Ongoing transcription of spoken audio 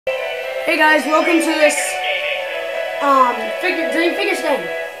Hey guys, welcome to this Dream Figures game.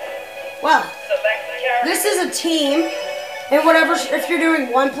 Well, this is a team, and whatever, if you're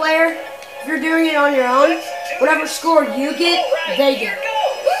doing one player, if you're doing it on your own, whatever score you get, they get.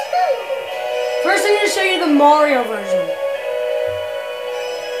 First I'm going to show you the Mario version.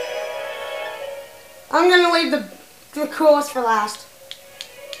 I'm going to leave the coolest for last.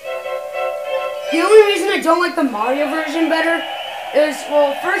 The only reason I don't like the Mario version better is,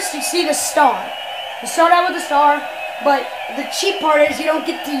 well, first you see the star. You start out with the star, but the cheap part is you don't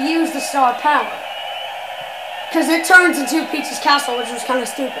get to use the star power. Because it turns into Peach's castle, which was kind of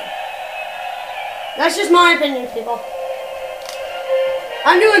stupid. That's just my opinion, people.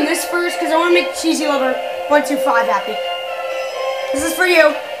 I'm doing this first because I want to make Cheesy Lover 125 happy. This is for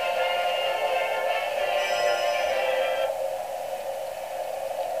you.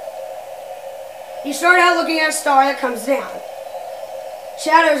 You start out looking at a star that comes down.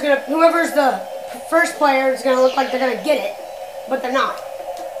 Shadow's gonna, whoever's the first player is gonna look like they're gonna get it, but they're not.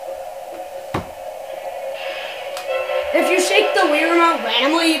 If you shake the Wii remote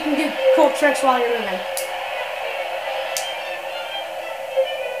randomly, you can do cool tricks while you're moving.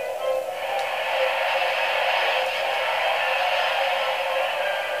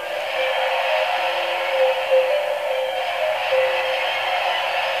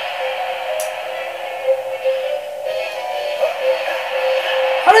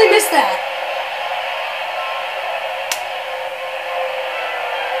 How did I miss that?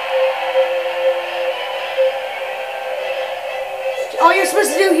 All you're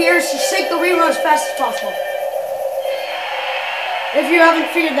supposed to do here is just shake the Wii remote as fast as possible. If you haven't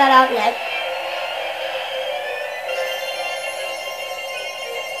figured that out yet.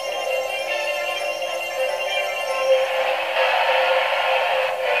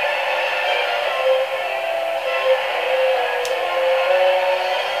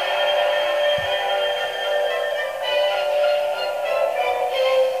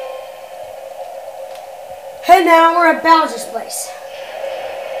 And now we're at Bowser's place.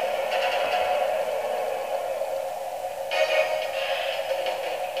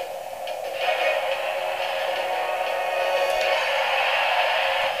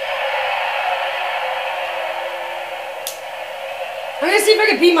 I'm gonna see if I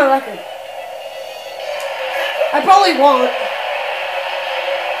can beat my record. I probably won't.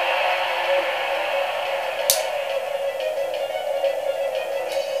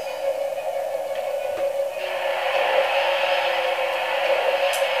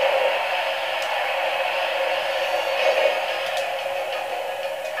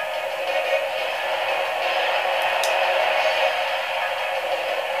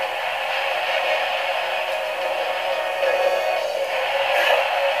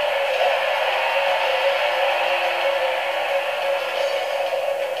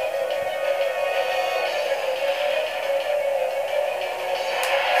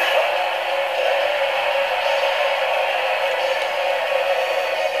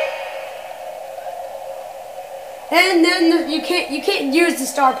 And then you can't use the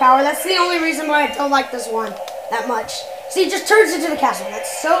star power. That's the only reason why I don't like this one that much. See, it just turns into the castle.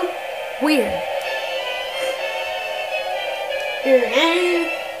 That's so weird.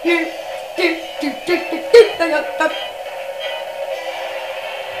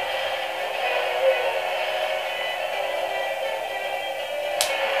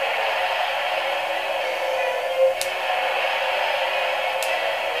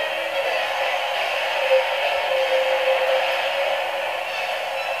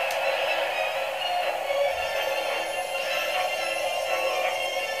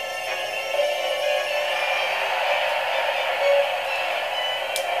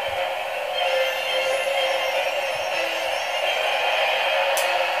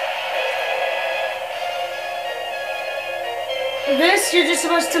 This, you're just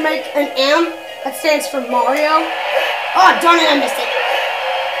supposed to make an M that stands for Mario. Oh, darn it, I missed it.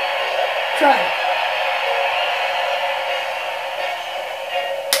 Try it.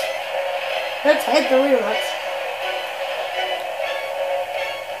 Let's hit the remotes.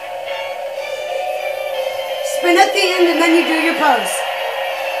 Spin at the end and then you do your pose.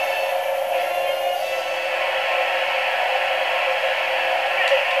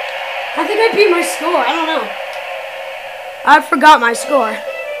 I think I beat my score, I don't know. I forgot my score.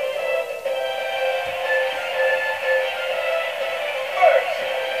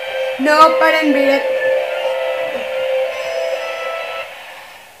 Nope, I didn't beat it.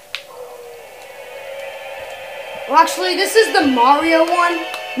 Well, actually, this is the Mario one.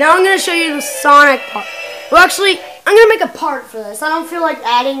 Now I'm going to show you the Sonic part. Well, actually, I'm going to make a part for this. I don't feel like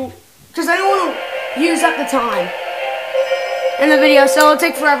adding, because I don't want to use up the time. in the video, so it'll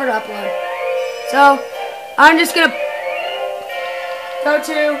take forever to upload. So I'm just gonna go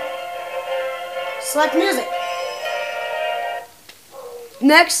to select music.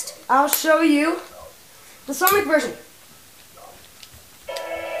 Next, I'll show you the Sonic version.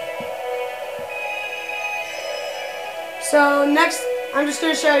 So next, I'm just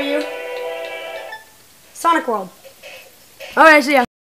gonna show you Sonic World. Okay, so yeah.